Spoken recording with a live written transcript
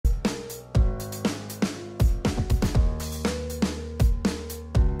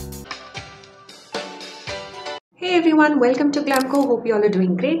Hey everyone, welcome to Glam. Hope you all are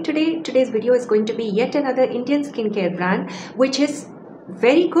doing great today. Today's video is going to be yet another Indian skincare brand which is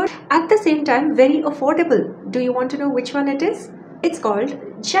very good, at the same time very affordable. Do you want to know which one it is? It's called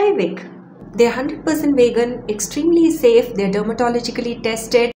Jaivique. They're 100% vegan, extremely safe, they're dermatologically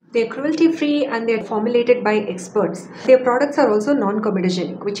tested, they're cruelty free, and they're formulated by experts. Their products are also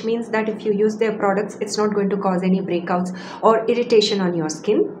non-comedogenic, which means that if you use their products, it's not going to cause any breakouts or irritation on your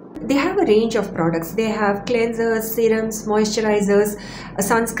skin. They have a range of products. They have cleansers, serums, moisturizers,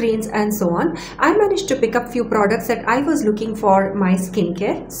 sunscreens, and so on. I managed to pick up few products that I was looking for my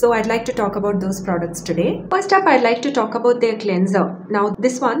skincare, so I'd like to talk about those products today. First up, I'd like to talk about their cleanser. Now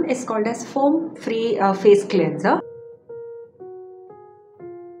this one is called as foam free face cleanser.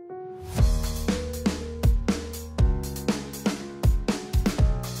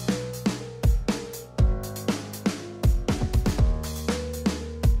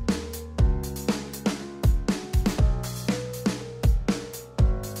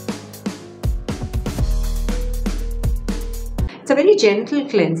 It's a very gentle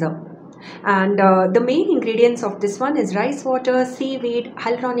cleanser, and the main ingredients of this one is rice water, seaweed,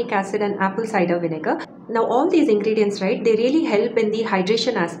 hyaluronic acid, and apple cider vinegar. Now all these ingredients, right, they really help in the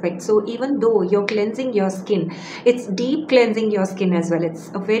hydration aspect. So even though you're cleansing your skin, it's deep cleansing your skin as well.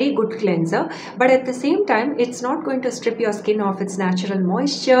 It's a very good cleanser, but at the same time it's not going to strip your skin of its natural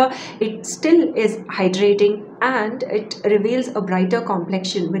moisture. It still is hydrating, and it reveals a brighter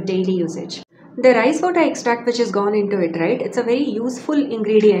complexion with daily usage. The rice water extract which has gone into it, right, it's a very useful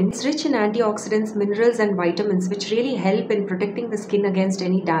ingredient. It's rich in antioxidants, minerals, and vitamins which really help in protecting the skin against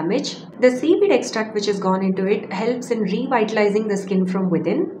any damage. The seaweed extract which has gone into it helps in revitalizing the skin from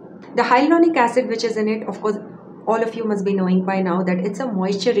within. The hyaluronic acid which is in it, of course, all of you must be knowing by now that it's a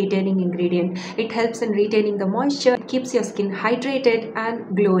moisture retaining ingredient. It helps in retaining the moisture, it keeps your skin hydrated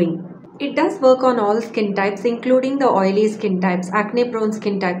and glowing. It does work on all skin types, including the oily skin types, acne prone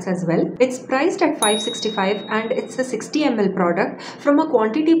skin types as well. It's priced at $565 and it's a 60 ml product. From a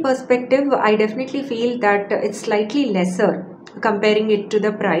quantity perspective, I definitely feel that it's slightly lesser comparing it to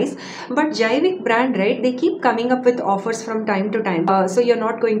the price, but Jaivique brand, right, they keep coming up with offers from time to time, so you're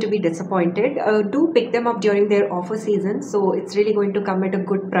not going to be disappointed. Do pick them up during their offer season, so it's really going to come at a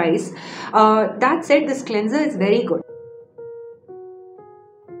good price. That said, this cleanser is very good.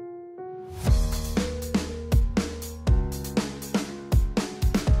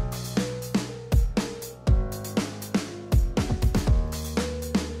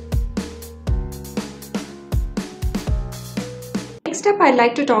 Next up, I'd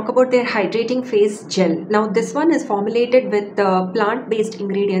like to talk about their hydrating face gel. Now this one is formulated with plant-based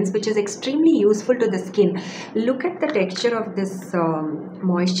ingredients, which is extremely useful to the skin. Look at the texture of this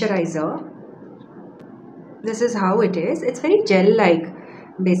moisturizer. This is how it is. It's very gel-like,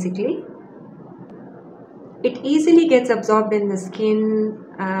 basically. It easily gets absorbed in the skin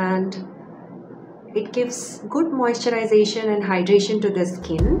and it gives good moisturization and hydration to the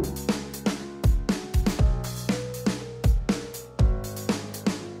skin.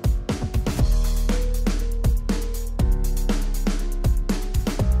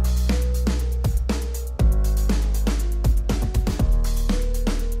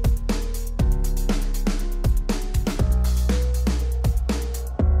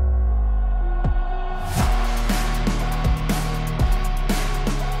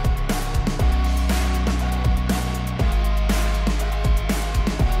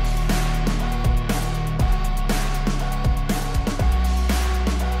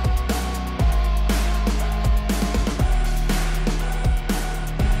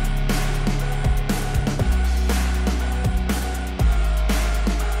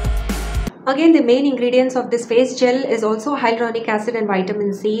 Again, the main ingredients of this face gel is also hyaluronic acid and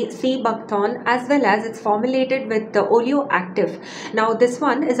vitamin C, sea buckthorn, as well as it's formulated with the oleoactive. Now this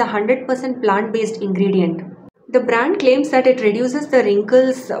one is a 100% plant-based ingredient. The brand claims that it reduces the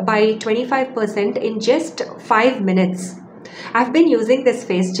wrinkles by 25% in just 5 minutes. I've been using this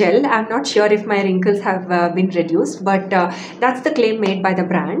face gel. I'm not sure if my wrinkles have been reduced, but that's the claim made by the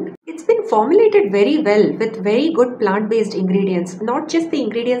brand. It's been formulated very well with very good plant-based ingredients. Not just the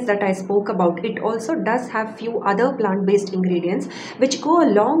ingredients that I spoke about, it also does have few other plant-based ingredients which go a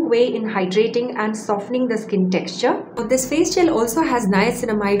long way in hydrating and softening the skin texture. This face gel also has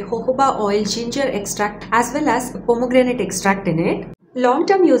niacinamide, jojoba oil, ginger extract, as well as pomegranate extract in it.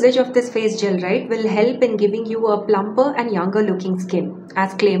 Long-term usage of this face gel, right, will help in giving you a plumper and younger looking skin,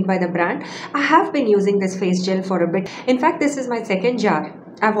 as claimed by the brand. I have been using this face gel for a bit. In fact, this is my second jar.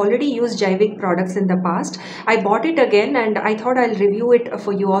 I've already used Jaivique products in the past. I bought it again and I thought I'll review it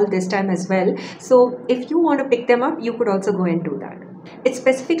for you all this time as well. So if you want to pick them up, you could also go and do that. It's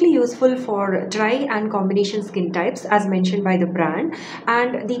specifically useful for dry and combination skin types as mentioned by the brand,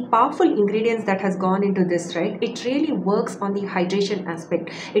 and the powerful ingredients that has gone into this, right, it really works on the hydration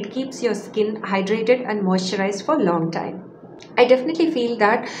aspect. It keeps your skin hydrated and moisturized for a long time. I definitely feel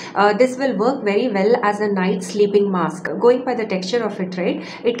that this will work very well as a night sleeping mask. Going by the texture of it, right,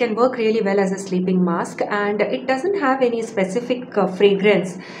 it can work really well as a sleeping mask, and it doesn't have any specific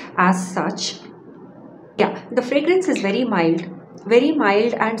fragrance as such. Yeah, the fragrance is very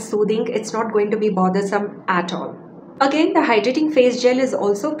mild and soothing. It's not going to be bothersome at all. Again, the hydrating face gel is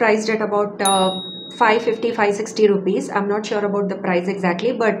also priced at about 550 rupees. I'm not sure about the price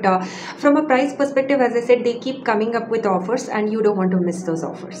exactly, but from a price perspective, as I said, they keep coming up with offers and you don't want to miss those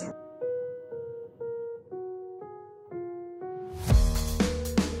offers.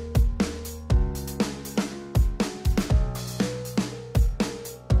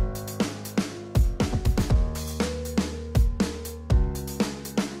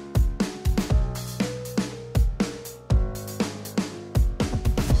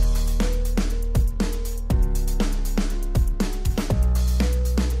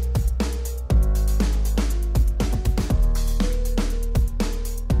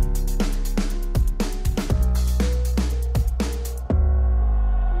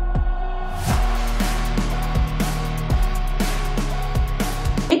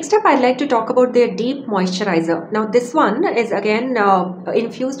 Next up, I'd like to talk about their deep moisturizer. Now this one is again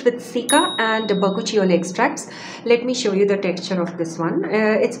infused with Cica and Bakuchiole extracts. Let me show you the texture of this one.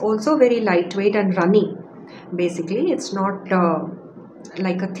 It's also very lightweight and runny. Basically, it's not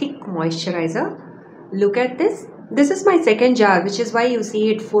like a thick moisturizer. Look at this. This is my second jar, which is why you see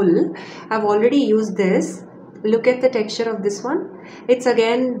it full. I've already used this. Look at the texture of this one. It's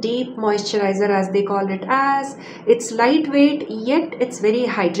again deep moisturizer, as they call it as. It's lightweight, yet it's very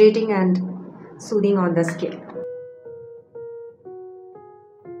hydrating and soothing on the skin.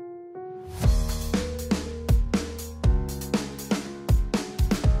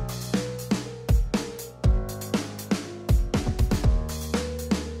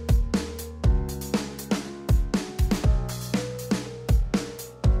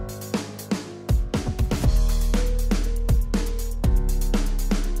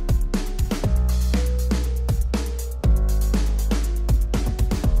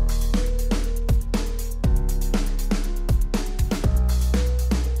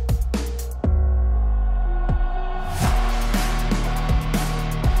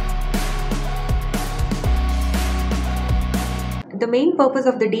 The main purpose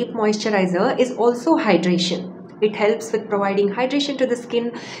of the deep moisturizer is also hydration. It helps with providing hydration to the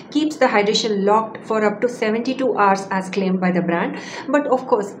skin, keeps the hydration locked for up to 72 hours as claimed by the brand. But of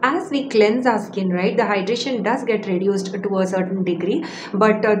course, as we cleanse our skin, right, the hydration does get reduced to a certain degree.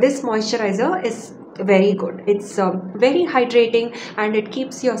 But this moisturizer is very good. It's very hydrating and it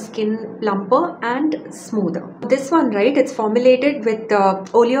keeps your skin plumper and smoother. This one, right, it's formulated with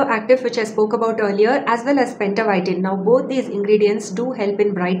oleoactive, which I spoke about earlier, as well as pentavitin. Now both these ingredients do help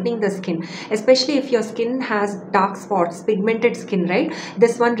in brightening the skin, especially if your skin has dark spots, pigmented skin, right.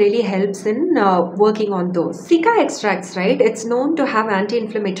 This one really helps in working on those. Cica extracts, right, it's known to have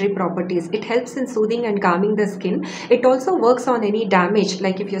anti-inflammatory properties. It helps in soothing and calming the skin. It also works on any damage,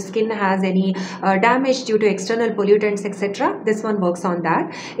 like if your skin has any damage due to external pollutants, etc. This one works on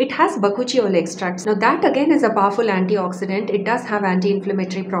that. It has Bakuchiole extracts. Now that again is a powerful antioxidant. It does have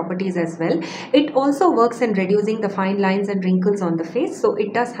anti-inflammatory properties as well. It also works in reducing the fine lines and wrinkles on the face. So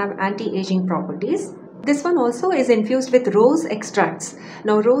it does have anti-aging properties. This one also is infused with rose extracts.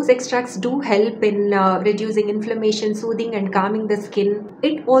 Now rose extracts do help in reducing inflammation, soothing and calming the skin.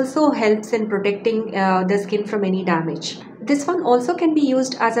 It also helps in protecting the skin from any damage. This one also can be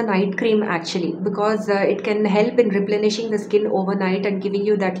used as a night cream actually, because it can help in replenishing the skin overnight and giving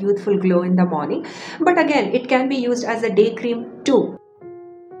you that youthful glow in the morning. But again, it can be used as a day cream too.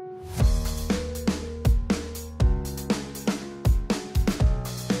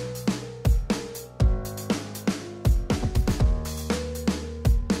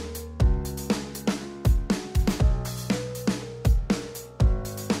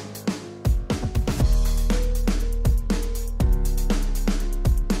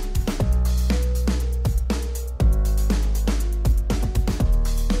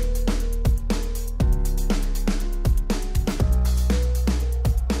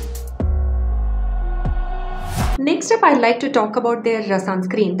 Next up, I'd like to talk about their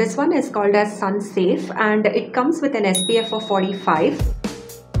sunscreen. This one is called as SunSafe and it comes with an SPF of 45.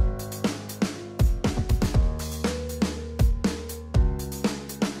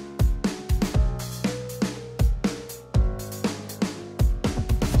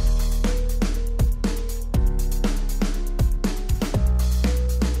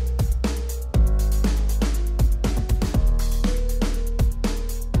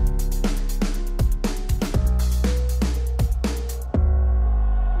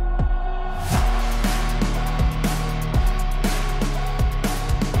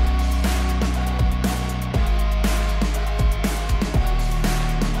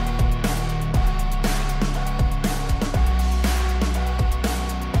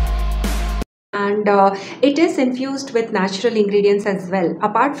 and it is infused with natural ingredients as well.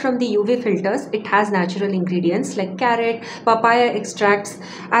 Apart from the UV filters, it has natural ingredients like carrot, papaya extracts,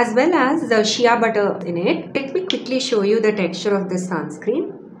 as well as the shea butter in it. Let me quickly show you the texture of this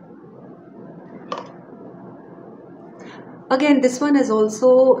sunscreen. Again, this one is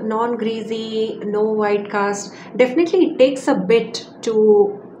also non-greasy, no white cast. Definitely it takes a bit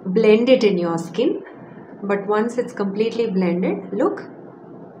to blend it in your skin, but once it's completely blended, look,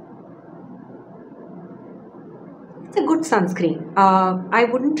 it's a good sunscreen. I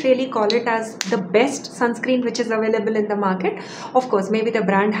wouldn't really call it as the best sunscreen which is available in the market. Of course, maybe the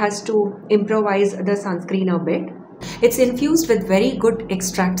brand has to improvise the sunscreen a bit. It's infused with very good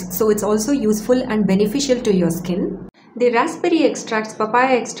extracts, so it's also useful and beneficial to your skin. The raspberry extracts,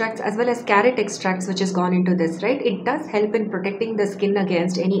 papaya extracts, as well as carrot extracts which has gone into this, right? It does help in protecting the skin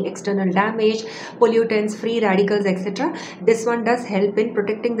against any external damage, pollutants, free radicals, etc. This one does help in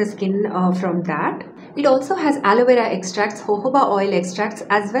protecting the skin from that. It also has aloe vera extracts, jojoba oil extracts,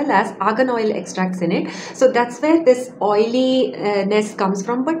 as well as argan oil extracts in it. So that's where this oiliness comes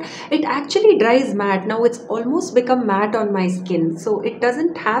from, but it actually dries matte. Now it's almost become matte on my skin, so it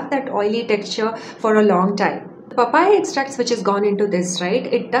doesn't have that oily texture for a long time. Papaya extracts which has gone into this, right,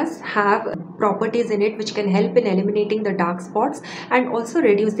 it does have properties in it which can help in eliminating the dark spots and also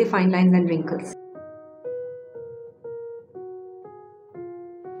reduce the fine lines and wrinkles.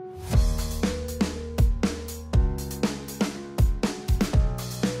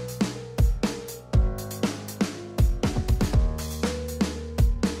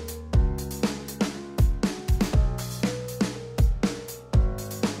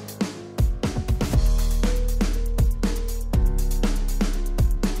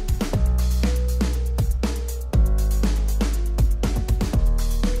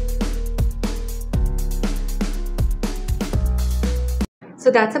 So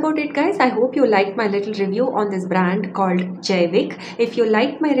that's about it, guys. I hope you liked my little review on this brand called Jaivique. If you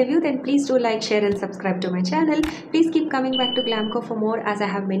liked my review, then please do like, share and subscribe to my channel. Please keep coming back to Glamco for more, as I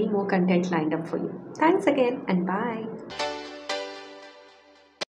have many more content lined up for you. Thanks again and bye.